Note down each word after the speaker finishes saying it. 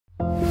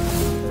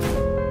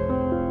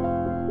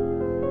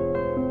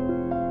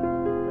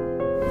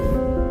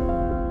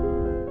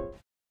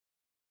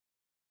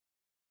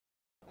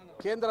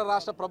కేంద్ర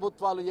రాష్ట్ర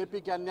ప్రభుత్వాలు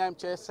ఏపీకి అన్యాయం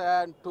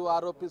చేశాయంటూ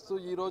ఆరోపిస్తూ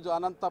ఈరోజు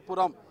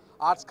అనంతపురం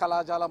ఆర్ట్స్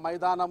కళాశాల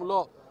మైదానంలో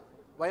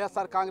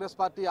వైఎస్ఆర్ కాంగ్రెస్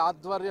పార్టీ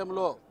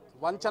ఆధ్వర్యంలో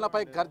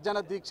వంచనపై గర్జన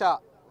దీక్ష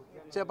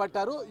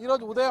చేపట్టారు.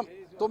 ఈరోజు ఉదయం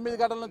 9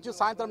 గంటల నుంచి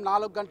సాయంత్రం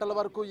 4 గంటల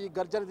వరకు ఈ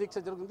గర్జన దీక్ష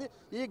జరుగుతుంది.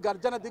 ఈ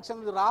గర్జన దీక్ష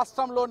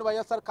రాష్ట్రంలోని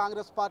వైఎస్ఆర్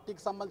కాంగ్రెస్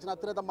పార్టీకి సంబంధించిన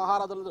అత్యంత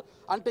మహారాజులు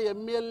అంటే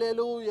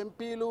ఎమ్మెల్యేలు,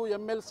 ఎంపీలు,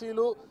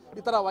 ఎమ్మెల్సీలు,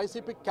 ఇతర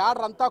వైసీపీ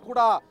క్యాడర్ అంతా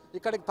కూడా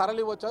ఇక్కడికి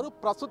తరలి వచ్చారు.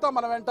 ప్రస్తుతం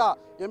మన వెంట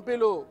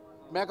ఎంపీలు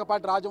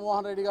మేకపాటి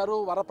రాజమోహన్ రెడ్డి గారు,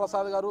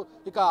 వరప్రసాద్ గారు,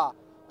 ఇక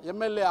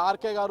ఎమ్మెల్యే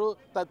ఆర్కే గారు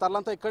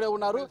తరలంతా ఇక్కడే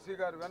ఉన్నారు.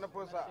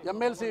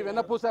 ఎమ్మెల్సీ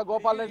వెన్నపూస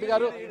గోపాల్ రెడ్డి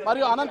గారు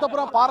మరియు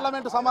అనంతపురం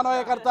పార్లమెంటు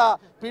సమన్వయకర్త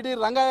పిడి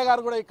రంగయ్య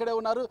గారు కూడా ఇక్కడే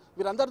ఉన్నారు.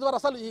 వీరందరి ద్వారా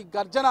అసలు ఈ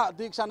గర్జన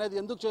దీక్ష అనేది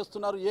ఎందుకు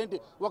చేస్తున్నారు ఏంటి?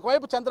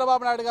 ఒకవైపు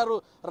చంద్రబాబు నాయుడు గారు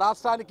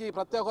రాష్ట్రానికి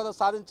ప్రత్యేక హోదా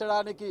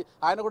సాధించడానికి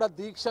ఆయన కూడా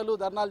దీక్షలు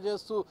ధర్నాలు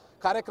చేస్తూ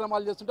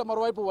కార్యక్రమాలు చేస్తుంటే,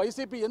 మరోవైపు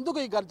వైసీపీ ఎందుకు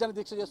ఈ గర్జన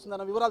దీక్ష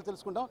చేస్తుందన్న వివరాలు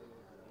తెలుసుకుంటాం.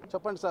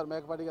 చెప్పండి సార్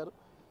మేకపాటి గారు.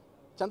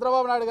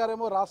 చంద్రబాబు నాయుడు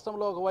గారేమో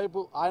రాష్ట్రంలో ఒకవైపు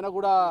ఆయన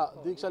కూడా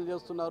దీక్షలు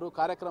చేస్తున్నారు,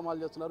 కార్యక్రమాలు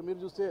చేస్తున్నారు. మీరు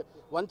చూస్తే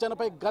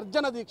వంచనపై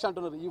గర్జన దీక్ష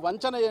అంటున్నారు. ఈ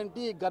వంచన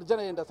ఏంటి, ఈ గర్జన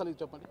ఏంటి అసలు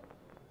చెప్పండి.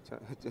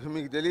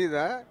 మీకు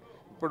తెలియదా?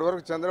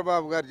 ఇప్పటివరకు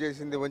చంద్రబాబు గారు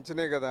చేసింది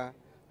వంచనే కదా.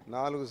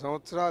 4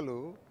 సంవత్సరాలు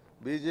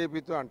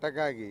బీజేపీతో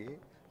అంటకాగి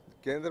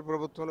కేంద్ర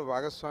ప్రభుత్వంలో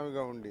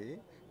భాగస్వామిగా ఉండి,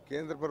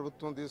 కేంద్ర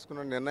ప్రభుత్వం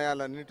తీసుకున్న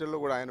నిర్ణయాలన్నింటిలో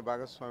కూడా ఆయన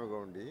భాగస్వామిగా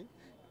ఉండి,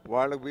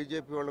 వాళ్ళకు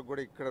బీజేపీ వాళ్ళకు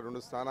కూడా ఇక్కడ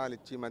 2 స్థానాలు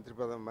ఇచ్చి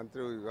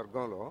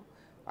మంత్రివర్గంలో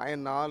ఆయన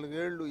 4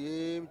 ఏళ్ళు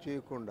ఏం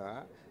చేయకుండా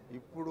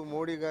ఇప్పుడు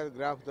మోడీ గారి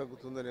గ్రాఫ్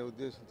తగ్గుతుందనే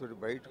ఉద్దేశంతో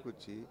బయటకు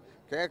వచ్చి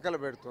కేకలు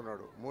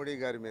పెడుతున్నాడు మోడీ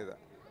గారి మీద.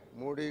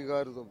 మోడీ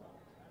గారు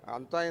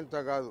అంతా ఇంత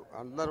కాదు,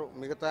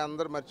 మిగతా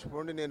అందరూ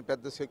మర్చిపోండి, నేను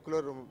పెద్ద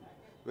సెక్యులర్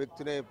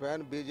వ్యక్తిని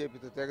అయిపోయాను,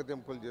 బీజేపీతో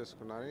తెగతింపులు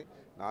చేసుకున్నాను.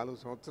 4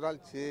 సంవత్సరాలు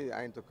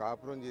ఆయనతో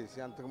కాపురం చేసి,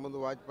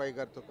 అంతకుముందు వాజ్పేయి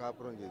గారితో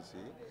కాపురం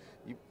చేసి,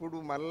 ఇప్పుడు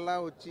మళ్ళా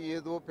వచ్చి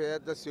ఏదో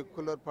పెద్ద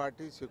సెక్యులర్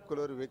పార్టీ,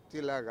 సెక్యులర్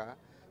వ్యక్తిలాగా,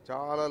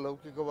 చాలా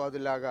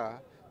లౌకికవాదిలాగా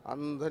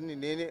అందరినీ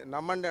నేనే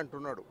నమ్మండి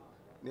అంటున్నాడు.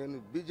 నేను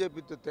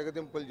బీజేపీతో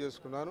తెగదింపులు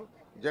చేసుకున్నాను,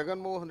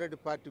 జగన్మోహన్ రెడ్డి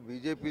పార్టీ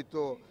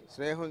బీజేపీతో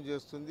స్నేహం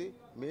చేస్తుంది,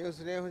 మేము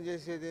స్నేహం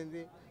చేసేది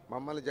ఏంది?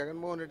 మమ్మల్ని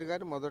జగన్మోహన్ రెడ్డి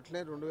గారు మొదట్లే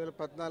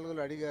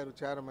 2014లో అడిగారు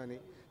చేరమని,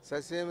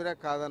 ససేమిరా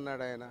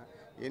కాదన్నాడు ఆయన.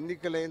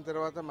 ఎన్నికలైన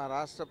తర్వాత మా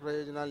రాష్ట్ర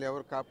ప్రయోజనాలు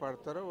ఎవరు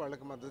కాపాడుతారో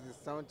వాళ్ళకి మద్దతు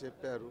ఇస్తామని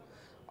చెప్పారు.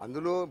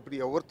 అందులో ఇప్పుడు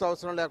ఎవరితో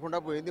అవసరం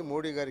లేకుండా పోయింది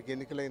మోడీ గారికి.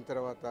 ఎన్నికలైన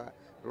తర్వాత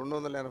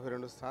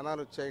 282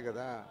 స్థానాలు వచ్చాయి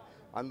కదా.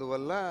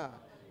 అందువల్ల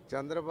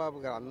చంద్రబాబు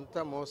గారు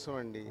అంతా మోసం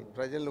అండి,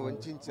 ప్రజలను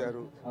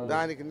వంచారు.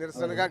 దానికి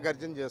నిరసనగా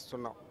గర్జన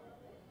చేస్తున్నాం.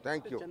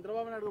 Thank you.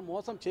 చంద్రబాబు నాయుడు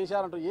మోసం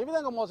చేశారంటూ ఏ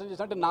విధంగా మోసం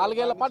చేశారు? అంటే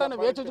 4 ఏళ్ల పాటు నేను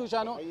వేచి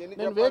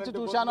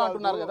చూశాను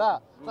అంటున్నారు కదా.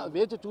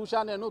 వేచి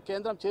చూశాను, నేను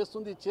కేంద్రం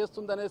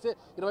చేస్తుంది అనేసి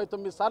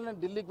 29 సార్లు నేను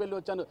ఢిల్లీకి వెళ్ళి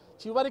వచ్చాను,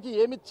 చివరికి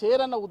ఏమి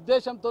చేయరన్న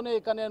ఉద్దేశంతోనే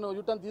ఇక నేను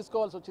యూటర్న్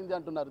తీసుకోవాల్సి వచ్చింది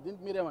అంటున్నారు.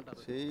 దీనికి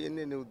మీరేమంటారు?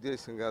 చేయని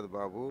ఉద్దేశం కాదు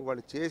బాబు,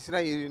 వాళ్ళు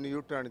చేసినా ఈ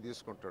యూటర్న్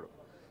తీసుకుంటాడు.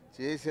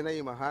 చేసిన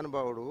ఈ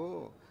మహానుభావుడు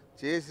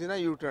చేసినా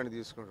యూటర్న్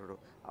తీసుకుంటాడు.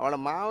 వాళ్ళ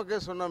మామకే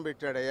సున్నం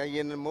పెట్టాడయ్యా.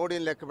 ఈయన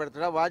మోడీని లెక్క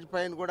పెడతాడా?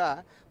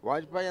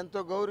 వాజ్పేయి ఎంతో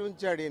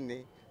గౌరవించాడు ఈయన్ని.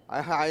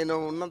 ఆయన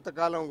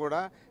ఉన్నంతకాలం కూడా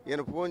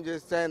ఈయన ఫోన్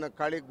చేస్తే ఆయన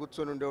ఖాళీకి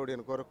కూర్చొని ఉండేవాడు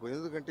ఈయన కొరకు.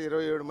 ఎందుకంటే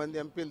 27 మంది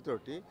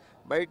ఎంపీలతోటి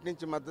బయట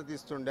నుంచి మద్దతు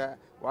ఇస్తుండే.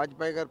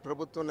 వాజ్పేయి గారు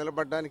ప్రభుత్వం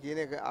నిలబడడానికి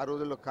ఈయనే ఆ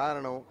రోజుల్లో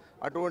కారణం.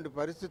 అటువంటి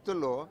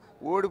పరిస్థితుల్లో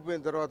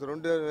ఓడిపోయిన తర్వాత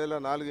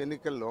 2004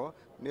 ఎన్నికల్లో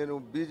నేను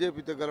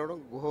బీజేపీతో గెలవడం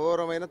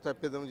ఘోరమైన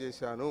తప్పిదం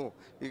చేశాను,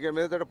 ఇక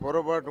మీదట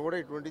పొరపాటు కూడా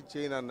ఇటువంటి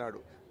చేయను అన్నాడు.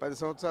 10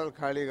 సంవత్సరాలు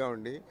ఖాళీగా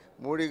ఉండి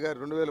మోడీ గారు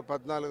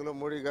 2014లో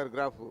మోడీ గారి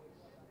గ్రాఫ్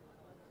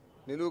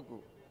నిలువుకు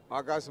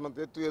ఆకాశమంత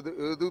ఎత్తు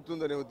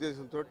ఎదుగుతుందనే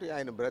ఉద్దేశంతో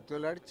ఆయన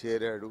బ్రతిమలాడి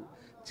చేరాడు.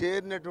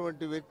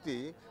 చేరినటువంటి వ్యక్తి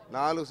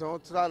 4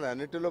 సంవత్సరాలు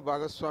అన్నిటిలో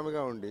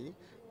భాగస్వామిగా ఉండి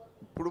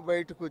ఇప్పుడు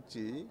బయటకు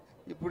వచ్చి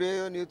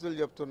ఇప్పుడేదో నీతులు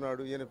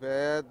చెప్తున్నాడు. ఈయన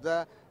పెద్ద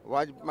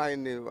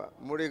వాజ్పేయిని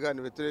మోడీ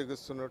గారిని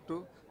వ్యతిరేకిస్తున్నట్టు.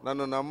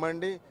 నన్ను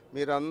నమ్మండి,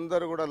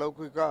 మీరందరూ కూడా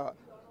లౌకిక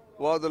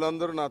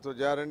వాదులందరూ నాతో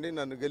చేరండి,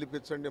 నన్ను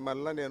గెలిపించండి,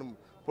 మళ్ళీ నేను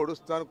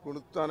పొడుస్తాను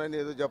కుణుస్తానని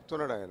ఏదో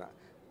చెప్తున్నాడు ఆయన.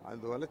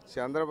 అందువల్ల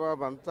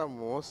చంద్రబాబు అంతా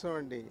మోసం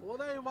అండి.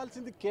 హోదా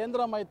ఇవ్వాల్సింది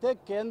కేంద్రం అయితే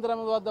కేంద్రం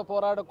వద్ద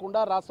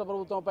పోరాడకుండా రాష్ట్ర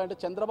ప్రభుత్వంపై అంటే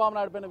చంద్రబాబు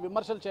నాయుడు పైన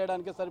విమర్శలు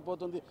చేయడానికే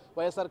సరిపోతుంది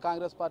వైఎస్ఆర్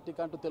కాంగ్రెస్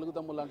పార్టీకి అంటూ తెలుగు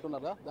తమ్ముళ్ళు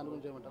అంటున్నారా? దాని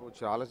గురించి ఏమంటారు?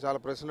 చాలా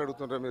ప్రశ్నలు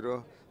అడుగుతుంటారు మీరు.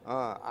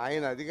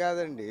 ఆయన అది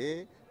కాదండి,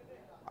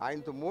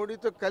 ఆయనతో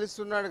మోడీతో కలిసి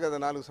ఉన్నాడు కదా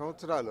 4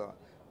 సంవత్సరాలు.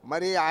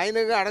 మరి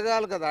ఆయనగా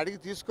అడగాలి కదా, అడిగి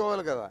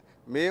తీసుకోవాలి కదా.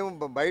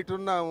 మేము బయట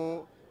ఉన్నాము,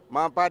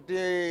 మా పార్టీ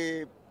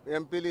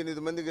ఎంపీలు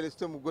 8 మంది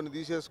గెలిస్తే 3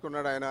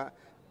 తీసేసుకున్నాడు ఆయన.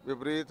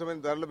 విపరీతమైన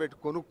ధరలు పెట్టి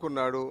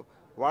కొనుక్కున్నాడు.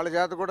 వాళ్ళ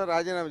చేత కూడా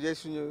రాజీనామా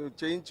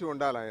చేయించి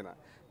ఉండాలి ఆయన.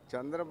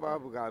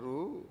 చంద్రబాబు గారు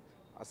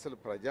అసలు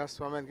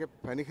ప్రజాస్వామ్యానికే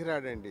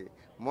పనికిరాడండి.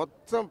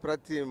 మొత్తం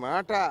ప్రతి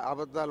మాట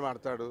అబద్ధాలు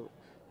మాడతాడు.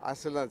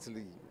 అసలు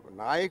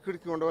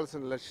నాయకుడికి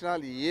ఉండవలసిన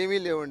లక్షణాలు ఏమీ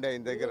లేవండి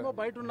ఆయన దగ్గర.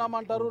 బయట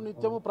ఉన్నామంటారు,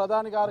 నిత్యము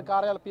ప్రధాని గారి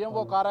కార్యాలయం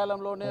పిఎంఓ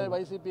కార్యాలయంలోనే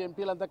వైసీపీ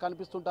ఎంపీలంతా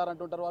కనిపిస్తుంటారు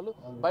అంటుంటారు. వాళ్ళు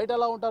బయట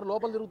ఎలా ఉంటారు?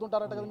 లోపల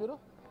తిరుగుతుంటారట కదా మీరు?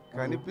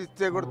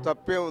 కనిపిస్తే కూడా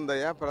తప్పే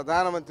ఉందయ్యా.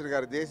 ప్రధానమంత్రి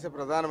గారు, దేశ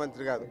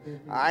ప్రధానమంత్రి కాదు,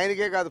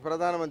 ఆయనకే కాదు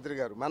ప్రధానమంత్రి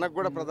గారు, మనకు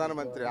కూడా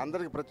ప్రధానమంత్రి,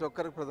 అందరికి ప్రతి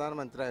ఒక్కరికి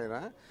ప్రధానమంత్రి.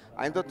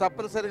 ఆయనతో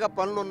తప్పనిసరిగా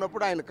పనులు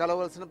ఉన్నప్పుడు ఆయన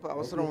కలవాల్సిన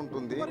అవసరం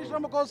ఉంటుంది.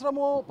 పరిశ్రమ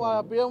కోసము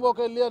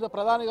పిఎంఓకి వెళ్ళి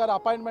ప్రధాని గారు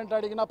అపాయింట్మెంట్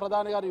అడిగినా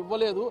ప్రధాని గారు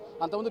ఇవ్వలేదు.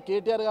 అంతకుముందు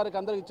కేటీఆర్ గారికి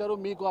అందరికి ఇచ్చారు,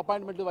 మీకు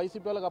అపాయింట్మెంట్లు,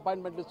 వైసీపీ వాళ్ళకి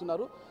అపాయింట్మెంట్లు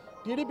ఇస్తున్నారు.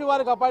 టీడీపీ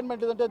వారికి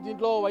అపాయింట్మెంట్ అంటే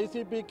దీంట్లో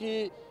వైసీపీకి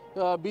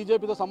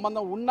బీజేపీతో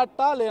సంబంధం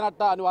ఉన్నట్టా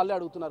లేనట్టా అని వాళ్ళే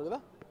అడుగుతున్నారు కదా.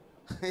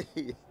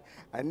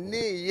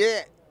 అన్నీ ఇయే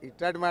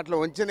ఇట్లాంటి మాటలు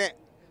వంచినే,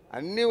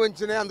 అన్నీ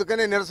వంచినే,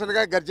 అందుకనే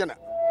నిరసనగా గర్జన.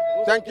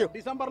 Thank you.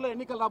 డిసెంబర్లో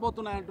ఎన్నికలు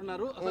రాబోతున్నాయి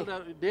అంటున్నారు,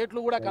 అసలు డేట్లు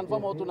కూడా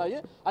కన్ఫర్మ్ అవుతున్నాయి.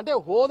 అంటే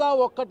హోదా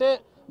ఒక్కటే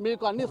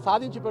మీకు అన్ని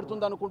సాధించి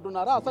పెడుతుంది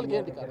అనుకుంటున్నారా? అసలు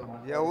ఏంటి కారణం?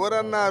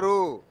 ఎవరన్నారు?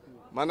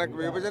 మనకు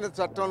విభజన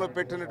చట్టంలో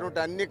పెట్టినటువంటి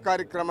అన్ని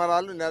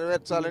కార్యక్రమాలు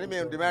నెరవేర్చాలని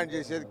మేము డిమాండ్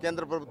చేసేది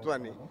కేంద్ర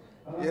ప్రభుత్వాన్ని.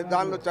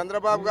 దానిలో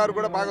చంద్రబాబు గారు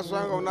కూడా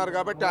భాగస్వామిగా ఉన్నారు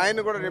కాబట్టి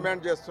ఆయన కూడా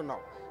డిమాండ్ చేస్తున్నాం.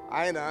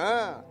 ఆయన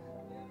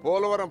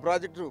పోలవరం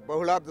ప్రాజెక్టు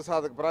బహుళార్థ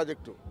సాధక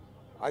ప్రాజెక్టు,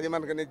 అది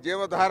మనకు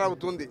జీవధార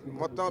అవుతుంది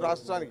మొత్తం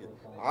రాష్ట్రానికి.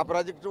 ఆ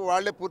ప్రాజెక్టు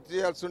వాళ్లే పూర్తి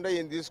చేయాల్సి ఉండే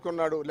ఈయన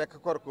తీసుకున్నాడు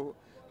లెక్క కొరకు.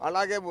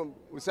 అలాగే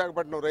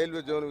Visakhapatnam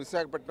railway zone,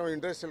 Visakhapatnam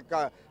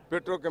industrial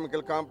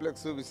petrochemical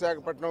complex,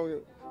 Visakhapatnam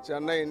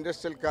Chennai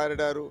industrial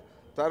corridor,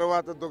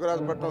 తర్వాత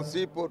Dugarajapatnam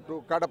see port,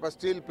 Kadapa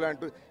steel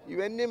plant,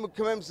 ఇవన్నీ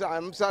ముఖ్యమైన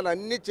అంశాలు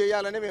అన్నీ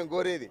చేయాలని మేము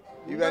కోరేది.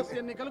 ఇవన్నీ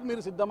ఎన్నికలకు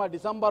మీరు సిద్ధమా?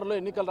 డిసెంబర్లో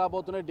ఎన్నికలు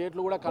రాబోతున్నాయి,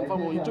 డేట్లు కూడా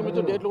కన్ఫర్మ్,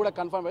 ఇంచుమించు డేట్లు కూడా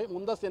కన్ఫర్మ్ అయ్యి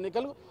ముందస్తు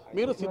ఎన్నికలు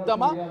మీరు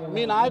సిద్ధమా?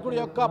 మీ నాయకుడి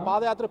యొక్క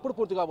పాదయాత్ర ఎప్పుడు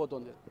పూర్తి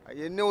కాబోతుంది?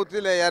 ఎన్ని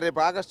అవుతాయి,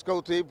 రేపు ఆగస్టుకి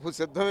అవుతాయి,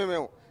 సిద్ధమే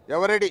మేము.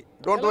 Eveready,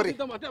 don't worry.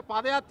 అంటే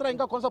పాదయాత్ర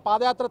ఇంకా కొంచెం,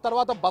 పాదయాత్ర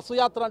తర్వాత బస్సు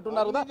యాత్ర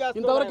అంటున్నారు కదా.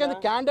 ఇంతవరకు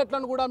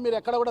క్యాండిడేట్లను కూడా మీరు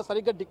ఎక్కడ కూడా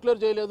సరిగ్గా డిక్లేర్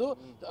చేయలేదు.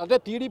 అంటే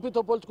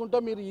టీడీపీతో పోల్చుకుంటే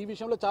మీరు ఈ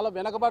విషయంలో చాలా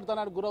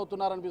వెనకబడతానికి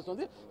గురవుతున్నారు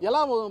అనిపిస్తుంది.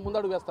 ఎలా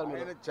ముందడుగు వేస్తారు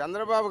మీరు?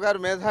 చంద్రబాబు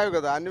గారు మేధావి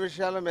కదా, అన్ని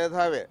విషయాల్లో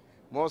మేధావే,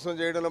 మోసం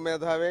చేయడంలో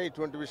మేధావే,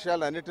 ఇటువంటి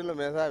విషయాలు అన్నిటిలో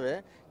మేధావే.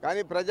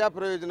 కానీ ప్రజా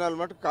ప్రయోజనాలు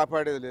మటుకు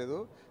కాపాడేది లేదు.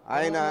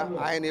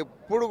 ఆయన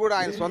ఎప్పుడు కూడా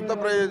ఆయన సొంత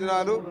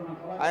ప్రయోజనాలు,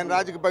 ఆయన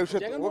రాజకీయ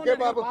భవిష్యత్తు. ఓకే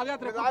బాబు,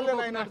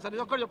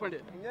 చెప్పండి,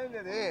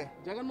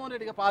 జగన్మోహన్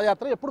రెడ్డి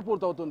పాదయాత్ర ఎప్పుడు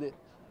పూర్తవుతుంది?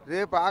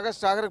 రేపు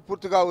ఆగస్టు ఆఖరికి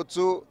పూర్తి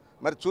కావచ్చు.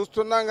 మరి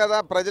చూస్తున్నాం కదా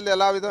ప్రజలు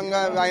ఎలా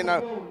విధంగా ఆయన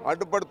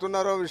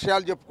అడ్డుపడుతున్నారో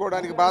విషయాలు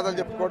చెప్పుకోవడానికి, బాధలు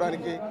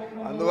చెప్పుకోవడానికి.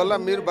 అందువల్ల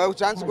మీరు బహు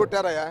ఛాన్స్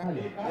కొట్టారయ్యా,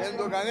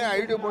 ఏందో కానీ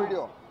ఐడియో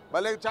పోయిడియో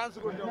భలే ఛాన్స్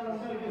కొట్టాం.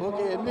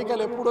 ఓకే,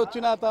 ఎన్నికలు ఎప్పుడు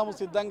వచ్చినా తాము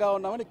సిద్ధంగా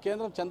ఉన్నామని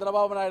కేంద్రం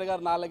చంద్రబాబు నాయుడు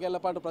గారు 4 ఏళ్ల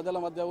పాటు ప్రజల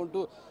మధ్య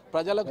ఉంటూ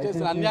ప్రజలకు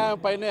చేసిన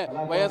అన్యాయంపైనే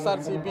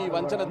వైఎస్ఆర్సీపీ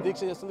వంచన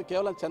దీక్ష చేస్తుంది.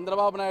 కేవలం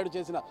చంద్రబాబు నాయుడు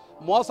చేసిన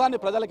మోసాన్ని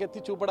ప్రజలకు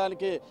ఎత్తి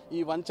చూపడానికి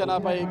ఈ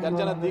వంచనపై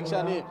గర్జన దీక్ష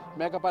అని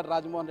మేకపాటి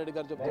రాజమోహన్ రెడ్డి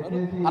గారు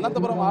చెప్తున్నారు.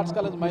 అనంతపురం ఆర్ట్స్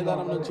కాలేజ్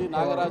మైదానం నుంచి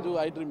నాగరాజు,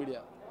 iDream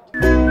మీడియా.